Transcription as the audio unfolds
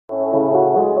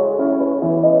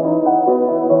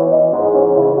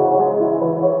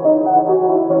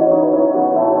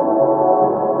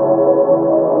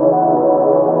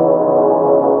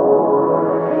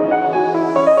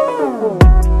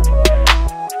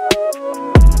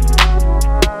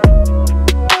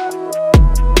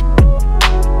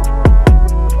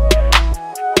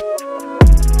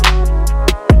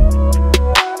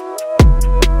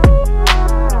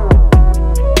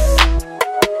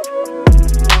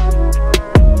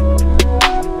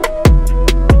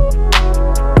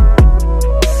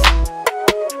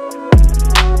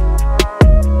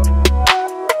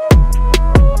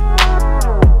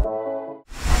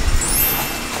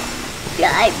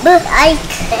like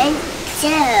and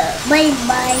share.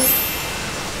 Bye-bye.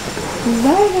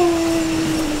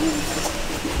 Bye-bye.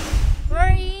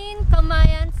 We're in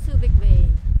Kamayan, Subic Bay.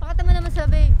 Pakita mo naman sa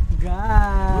babe.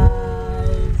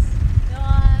 Guys!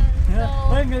 Yun.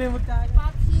 So, Ay, galing mo tayo.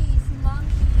 Papi, si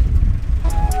Mommy.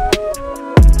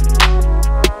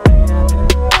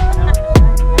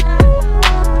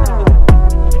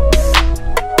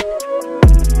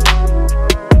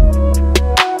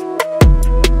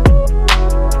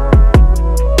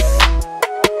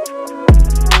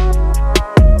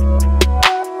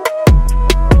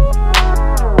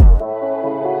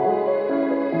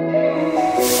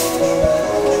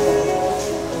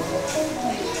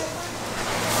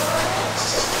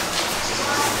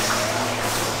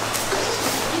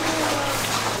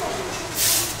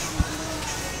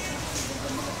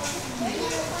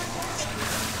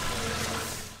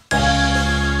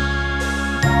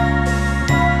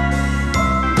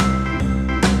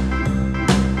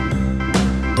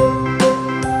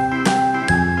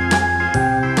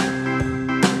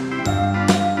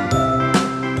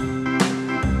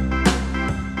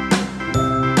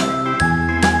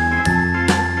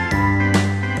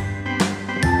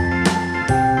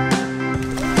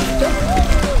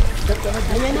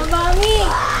 Ayan na, Mami!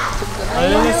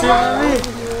 Ayan na si Mami!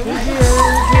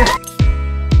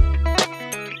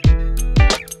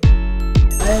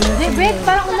 Hindi, break.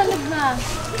 Parang ulamig na.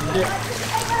 Hindi.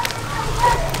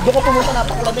 Doon ko pumunta,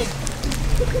 napakalamig.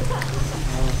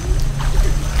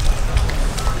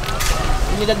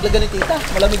 Nilaglagan ni tita,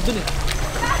 malamig dun eh.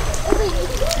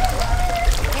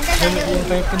 Yung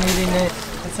kayo pinili na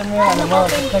saan mo yung ano mo?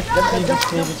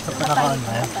 Nag-previous ka pa nakaon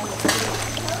na yan.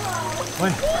 Uy!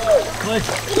 Uy!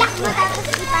 Ilak mo tapos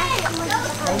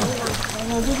ipasok mo.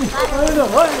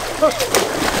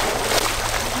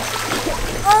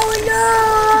 Oh no!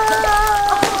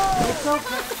 It's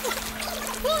okay.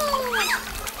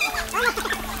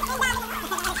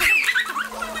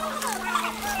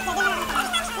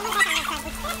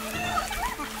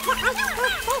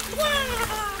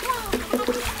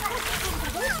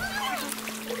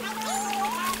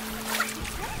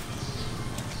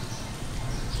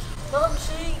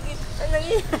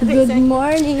 Good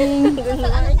morning!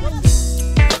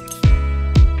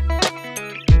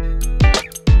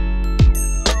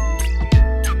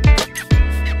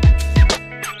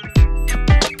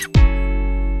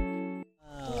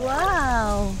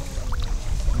 Wow!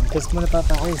 Kiss mo na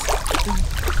papa, kiss.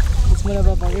 Kiss mo na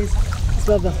papa, kiss. Kiss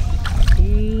papa.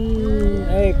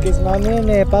 Ay, kiss mami yun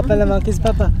eh. Papa naman, kiss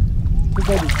papa. Kiss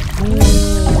daddy.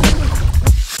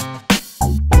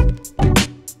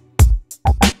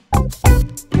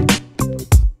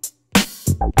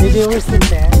 Didi, where's the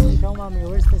sand? Show mommy,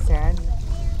 where's the sand?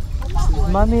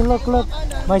 Mommy, look, look.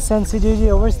 My son, si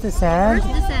Didi, where's the sand?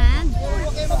 Where's the sand?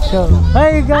 Show.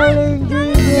 Hey, galing,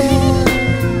 Didi!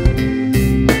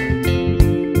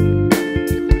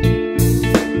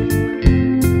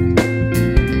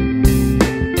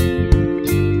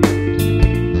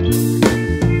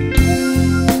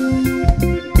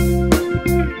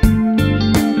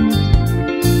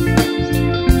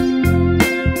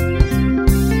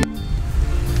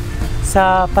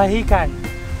 Sa pahikan.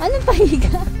 Anong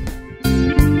pahiga?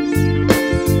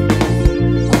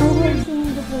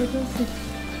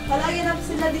 Palagi na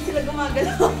sila, di sila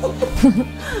gumagalaw.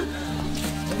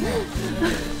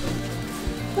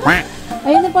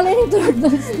 Ayun na pala yung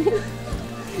turtles.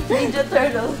 Ninja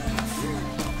turtle.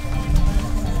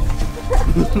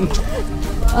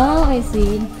 Oh, I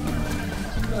see.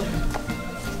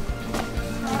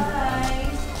 Hi!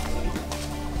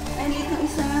 Ay, dito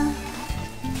isa.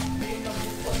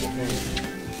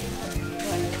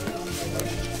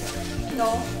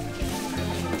 No.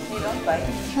 They don't bite.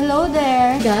 Hello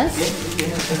there. Gus?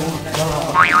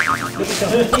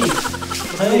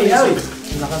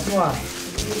 Lakas mo ah.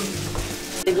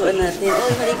 Liguan natin.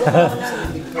 Oy, maligo ka muna.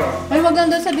 Ay, wag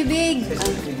lang daw sa bibig.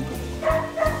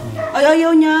 Ay,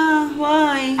 ayaw niya.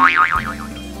 Why?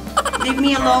 Leave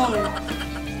me alone.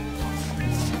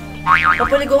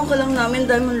 Papaligoan ka lang namin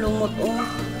dahil mong lumot, oh.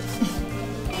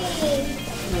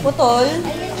 Putol?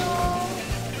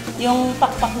 Yung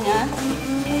pakpak niya?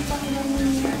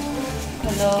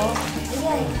 Hello?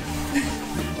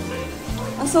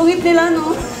 Ang sungit nila,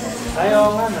 no?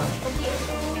 Ayaw nga no.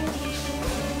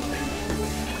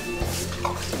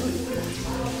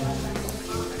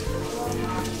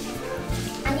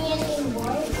 Ano yan yung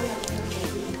boy?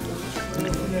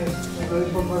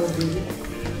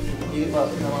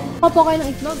 Ako kayo ng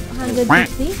itlog?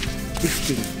 150?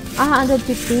 16. Ah,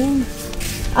 115.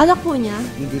 Anak po niya?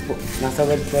 Hindi po. Nasa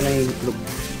web ko na yung itlog.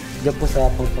 Diyan po sa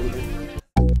pangpang.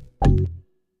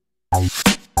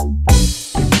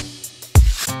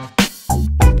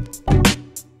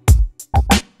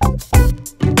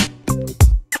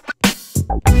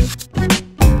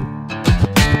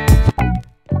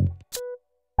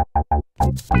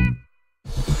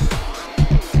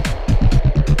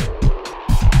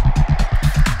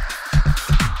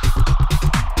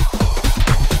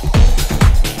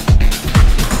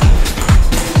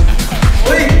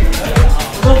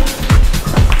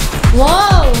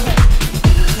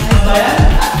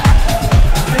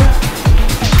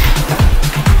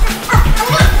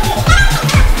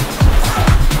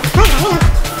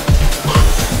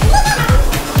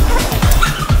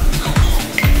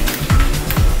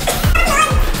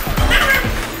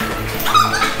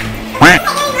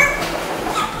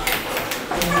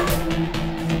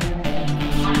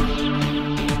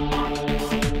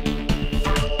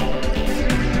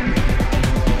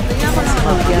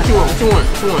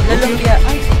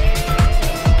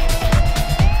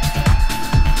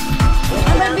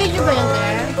 ba yan,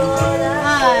 Ter?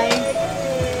 Hi.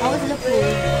 How was the food?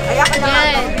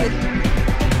 Yes.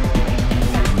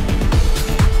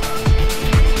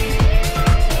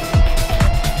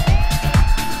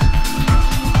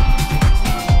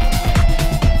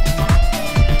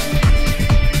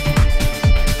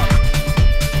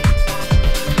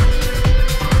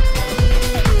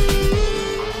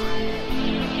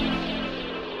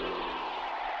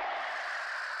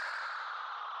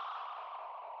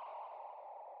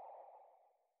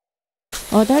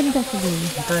 Oh, tara dito sa dulo.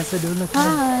 Tayo sa dulo.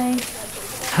 Hi.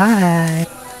 Hi!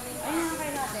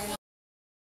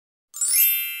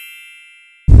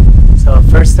 So,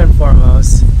 first and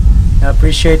foremost,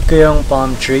 na-appreciate ko yung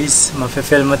palm trees.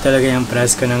 Mafe-feel mo talaga yung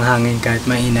presko ng hangin kahit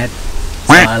mainit.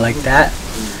 So, I like that.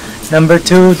 Number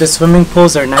 2, the swimming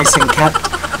pools are nice and kept.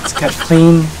 It's kept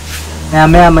clean.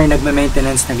 Maya may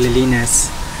nagma-maintenance,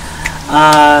 naglilinis.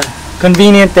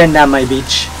 Convenient din na may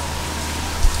beach.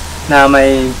 Na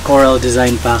may coral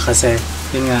design pa kasi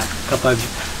yun nga, kapag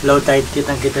low tide,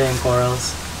 kitang-kita yung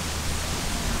corals.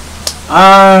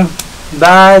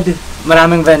 Bad,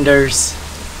 maraming vendors,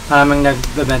 maraming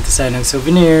nagbebenta sa'yo ng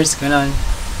souvenirs, gano'n.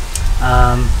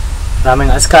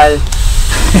 Maraming askal.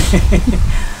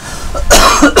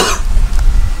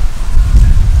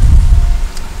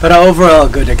 Pero overall,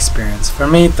 good experience. For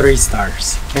me, 3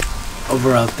 stars.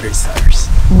 Overall, 3 stars.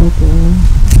 Okay.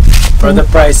 For the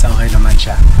price, okay naman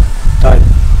siya. Tol.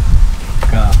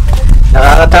 Go.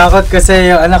 Nakakatakot kasi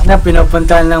yung anak niya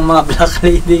pinupuntahan ng mga black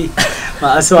lady.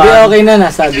 Maaswang. Hindi, okay na.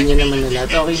 Nasabi niya naman nila.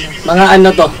 Okay na. Mga ano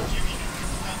to?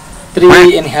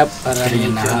 3 and a half. Para 3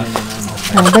 and a half.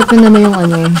 Oh, ba't mo naman yung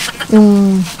ano, yung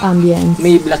ambience?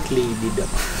 May black lady daw.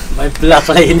 May black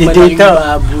lady Malaking dito.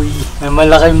 baboy. May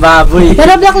malaking baboy.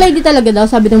 Pero black lady talaga daw,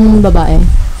 sabi ng babae.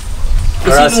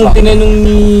 Kasi nung tinanong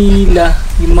nila,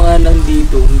 yung mga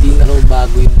nandito, hindi na raw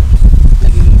bago yung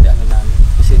naging ano namin.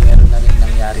 Kasi meron na rin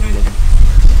nangyaring ganun.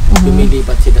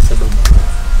 Lumilipat sila sa baba.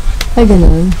 Ay,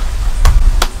 ganun.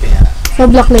 Kaya,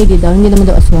 So, black lady daw, hindi naman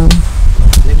daw aswang.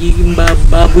 nagiging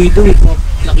baboy daw eh. Kung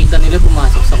nakita nila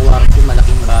pumasok sa kwarto,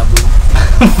 malaking baboy.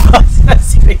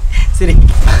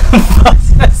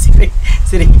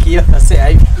 Si Ricky yun kasi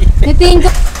I I think,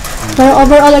 for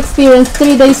overall experience,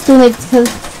 3 days, 2 nights, 3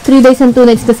 days and 2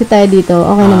 nights kasi tayo dito,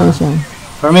 okay naman siya.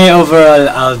 For me, overall,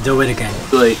 I'll do it again.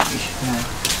 Like,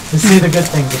 Let's see the good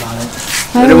things about it.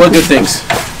 there were good things.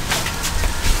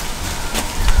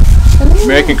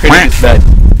 American cricket is bad.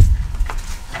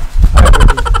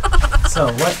 So,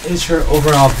 what is your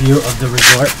overall view of the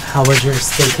resort? How was your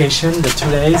staycation, the 2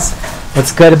 days?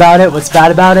 What's good about it? What's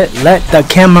bad about it? Let the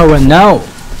camera know.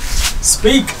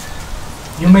 Speak!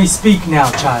 You may speak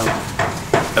now, child.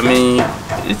 I mean,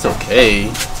 it's okay.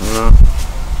 You know,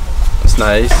 it's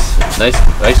nice.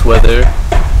 Nice weather.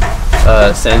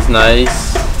 Sand's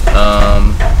nice.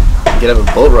 You can have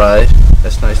a boat ride.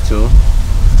 That's nice too.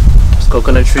 There's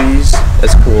coconut trees.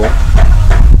 That's cool.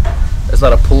 There's a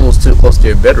lot of pools too, close to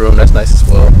your bedroom. That's nice as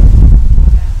well.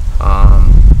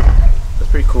 That's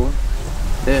pretty cool.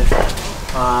 Yeah.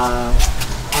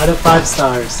 Out of 5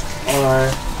 stars, or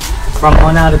from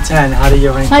 1 out of 10, how do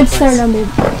you rank 5 the star place? lang, babe.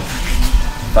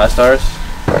 5 stars.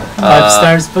 5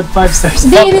 stars, put 5 stars.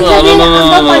 Hindi, ibig sabihin, no,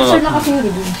 hanggang no, 5 no. star na kasi yung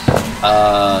review.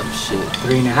 Shit.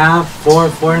 3.5, 4,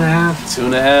 4.5,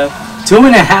 2.5.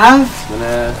 2.5?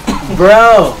 2.5.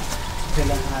 Bro!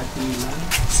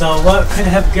 So what could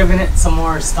have given it some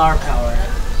more star power?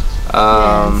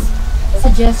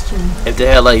 Suggestion. If they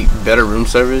had like better room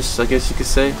service, I guess you could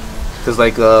say. Cause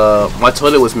like my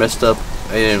toilet was messed up,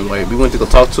 and like we went to go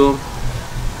talk to them.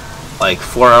 Like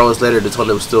 4 hours later, the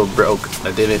toilet was still broke.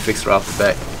 Like they didn't fix it off the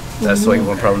back. That's like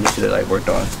one problem that I like worked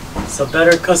on. So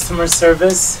better customer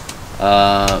service,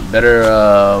 Better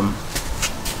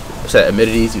what's that?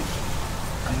 Amenities.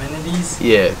 amenities.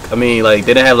 Yeah, I mean like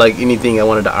they didn't have like anything I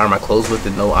wanted to iron my clothes with,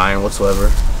 and no iron whatsoever.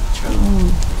 You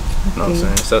know what I'm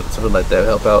saying? So, something like that would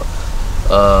help out.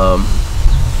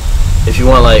 If you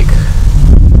want like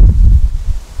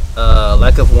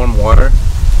lack of warm water,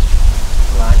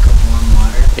 Lack of warm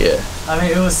water. yeah. I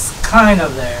mean, it was kind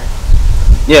of there.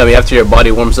 Yeah, I mean after your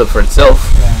body warms up for itself.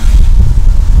 Yeah.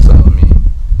 So I mean,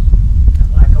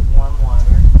 Lack of warm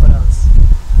water. What else?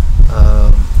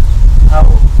 um,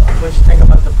 What you think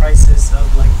about the prices of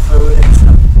like food and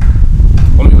stuff?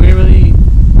 I mean we really,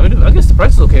 I mean I guess the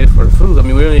price is okay for the food. I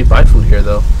mean we don't really buy food here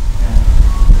though.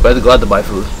 But I have to go out to buy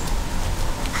food.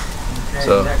 Okay,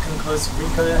 So- that concludes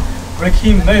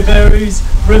Ricky Mayberry's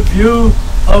review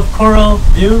of Coral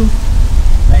View.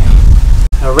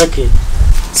 Ricky,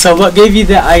 so what gave you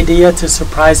the idea to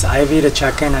surprise Ivy to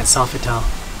check in at Sofitel?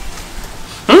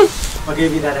 What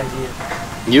gave you that idea?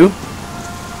 You?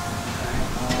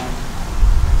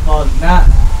 Not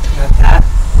that.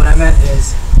 What I meant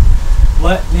is,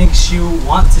 what makes you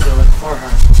want to do it for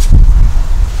her?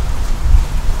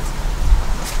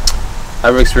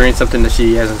 Ever experienced something that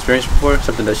she hasn't experienced before?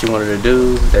 Something that she wanted to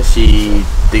do that she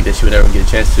think that she would never get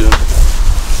a chance to?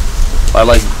 I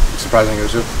like surprising her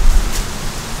too.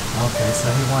 Okay, so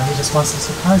he just wants to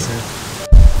surprise her.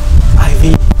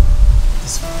 Ivy,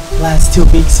 this last 2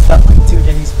 weeks felt like 2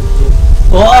 days with you.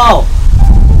 Whoa!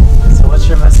 So what's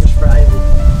your message for Ivy?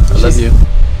 I love you.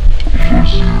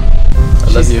 I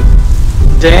love you.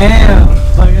 Damn!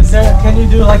 Like, can you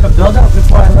do like a build up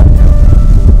before I let you?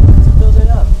 To build it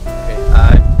up. Okay,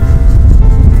 I.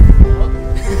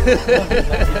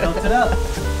 You built it up.